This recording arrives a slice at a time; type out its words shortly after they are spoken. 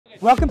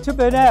Welcome to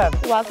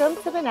BENEV. Welcome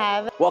to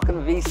BENEV.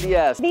 Welcome to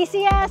VCS.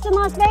 VCS in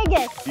Las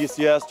Vegas.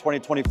 VCS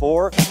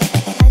 2024.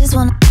 I just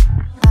wanna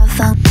have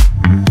fun,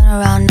 turn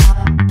around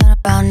now, turn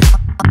around now.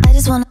 I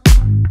just wanna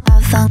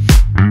have fun,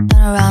 turn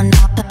around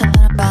now,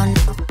 turn around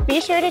now.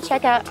 Be sure to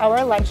check out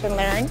our Lunch and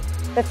Learn.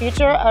 The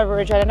future of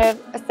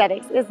regenerative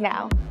aesthetics is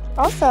now.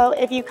 Also,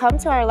 if you come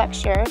to our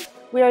lecture,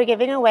 we are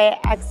giving away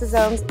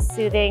Exosome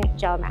Soothing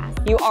Gel Mask.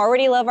 You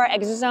already love our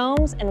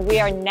exosomes, and we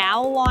are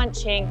now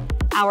launching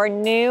our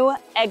new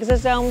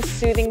Exosome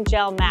Soothing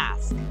Gel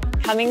Mask.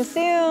 Coming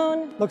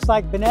soon. Looks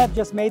like BENEV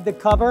just made the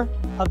cover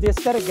of the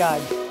aesthetic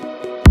guide.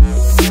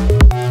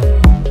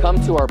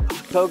 Come to our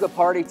Toga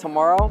party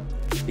tomorrow,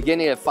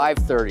 beginning at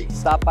 5:30.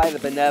 Stop by the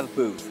BENEV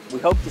booth. We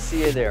hope to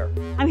see you there.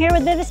 I'm here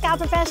with Vivid Scalp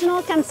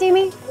Professional. Come see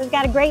me. We've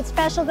got a great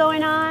special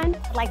going on.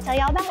 I'd like to tell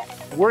you all about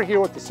it. We're here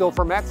with the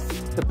Silphium X,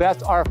 the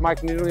best RF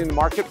microneedling in the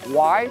market.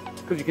 Why?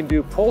 Because you can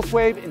do pulse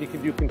wave and you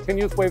can do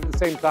continuous wave at the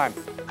same time.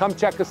 Come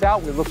check us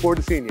out. We look forward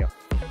to seeing you.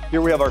 Here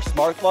we have our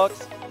Smart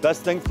Lux,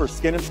 best thing for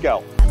skin and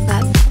scalp.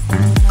 Bye.